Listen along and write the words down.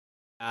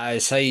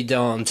Guys, how you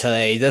doing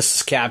today? This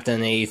is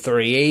Captain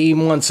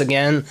A3A once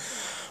again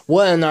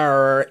with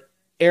our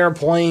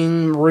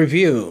airplane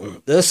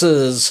review. This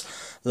is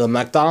the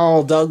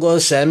McDonnell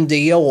Douglas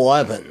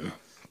MD11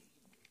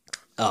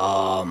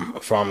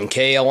 from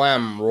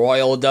KLM,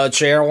 Royal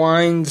Dutch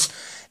Airlines,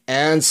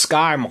 and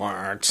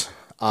SkyMart.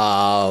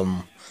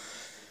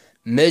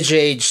 Midge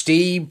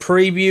HD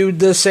previewed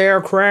this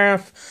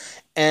aircraft,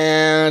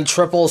 and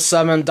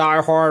 777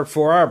 Die Hard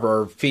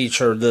Forever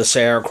featured this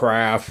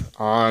aircraft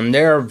on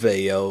their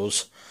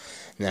videos.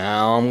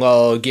 Now I'm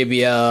going to give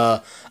you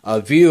a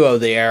view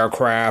of the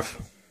aircraft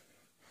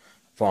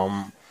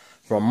from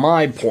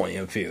my point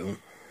of view.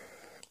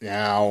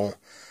 Now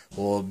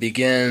we'll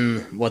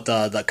begin with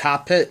the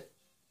cockpit,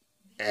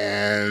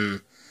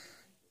 and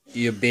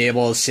you'll be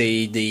able to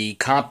see the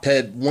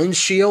cockpit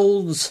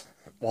windshield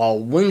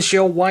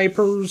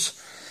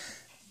wipers,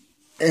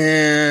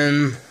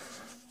 and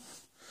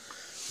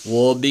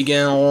we'll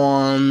begin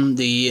on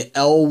the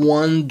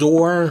L1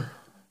 door.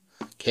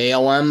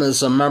 KLM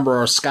is a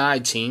member of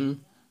SkyTeam,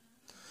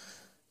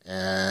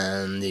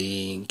 and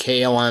the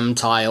KLM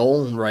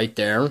tile right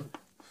there.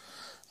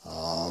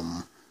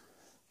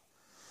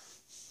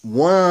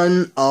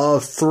 One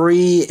of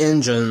 3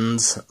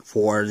 engines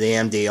for the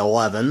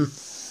MD11,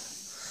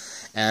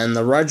 and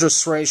the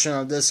registration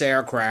of this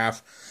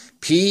aircraft,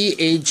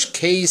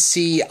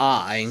 PHKCI,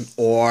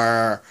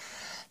 or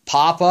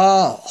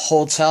Papa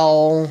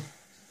Hotel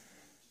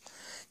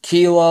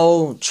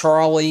Kilo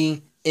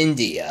Charlie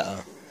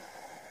India,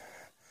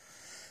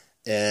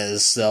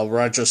 is the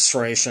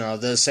registration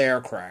of this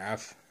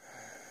aircraft.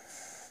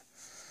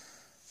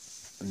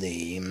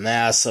 The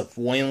massive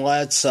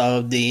winglets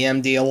of the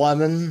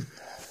MD11.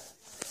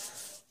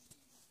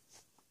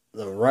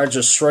 The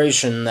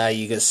registration that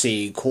you can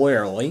see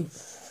clearly.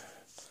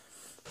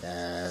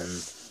 And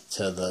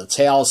to the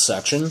tail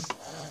section,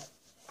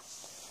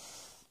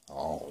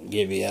 I'll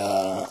give you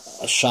a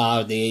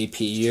shot of the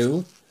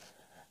APU.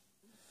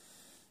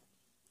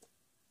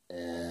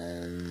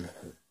 And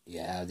you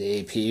have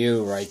the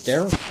APU right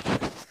there.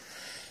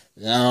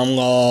 Now I'm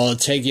going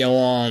to take you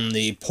on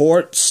the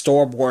port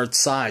starboard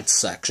side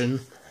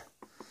section.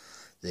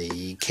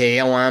 The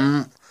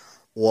KLM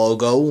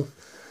logo.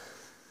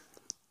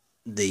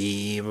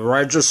 The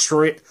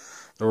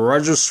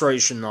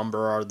registration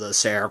number of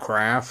this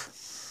aircraft.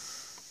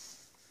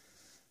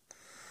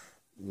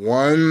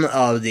 One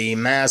of the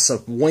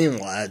massive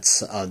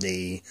winglets of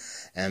the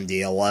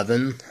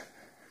MD11.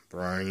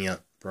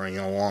 Bring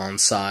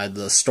alongside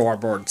the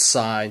starboard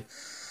side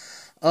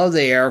of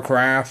the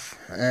aircraft,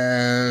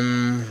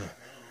 and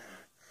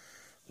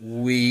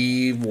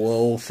we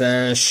will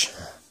finish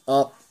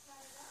up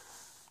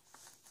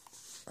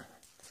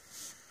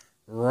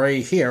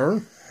right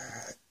here,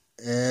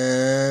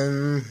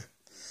 and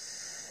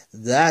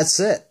that's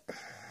it.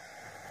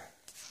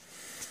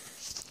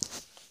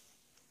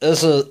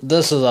 This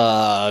is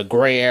a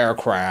great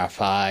aircraft.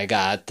 I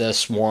got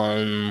this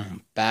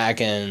one back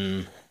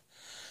in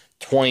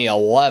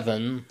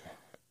 2011,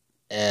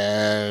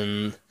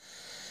 and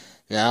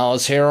now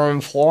it's here in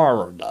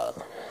Florida.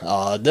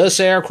 This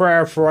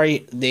aircraft,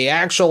 the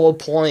actual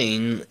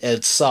plane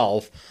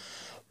itself,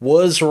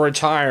 was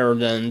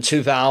retired in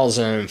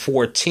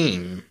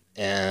 2014,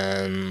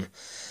 and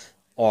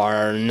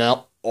are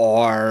now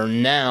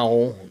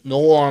no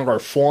longer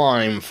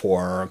flying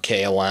for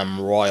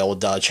KLM, Royal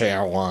Dutch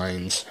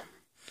Airlines.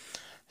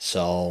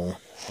 So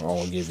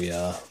I'll give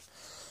you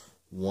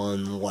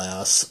one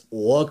last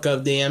look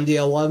of the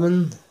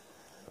MD11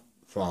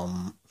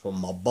 from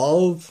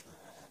above,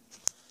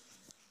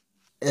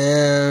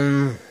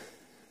 and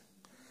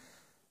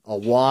a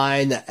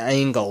wide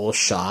angle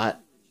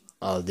shot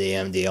of the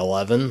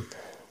MD11,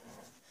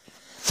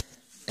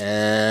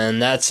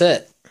 and that's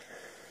it.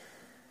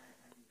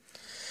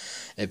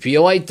 If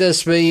you like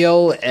this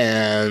video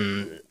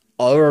and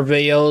other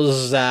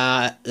videos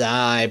that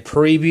I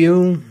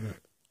preview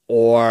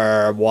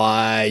or what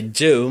I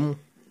do,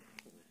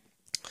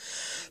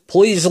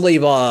 please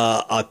leave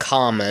a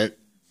comment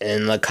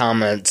in the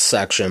comment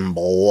section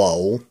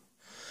below,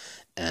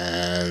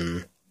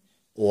 and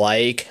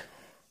like,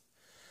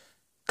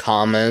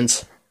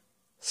 comment,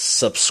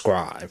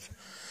 subscribe.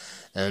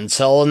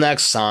 Until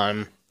next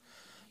time,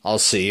 I'll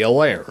see you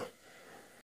later.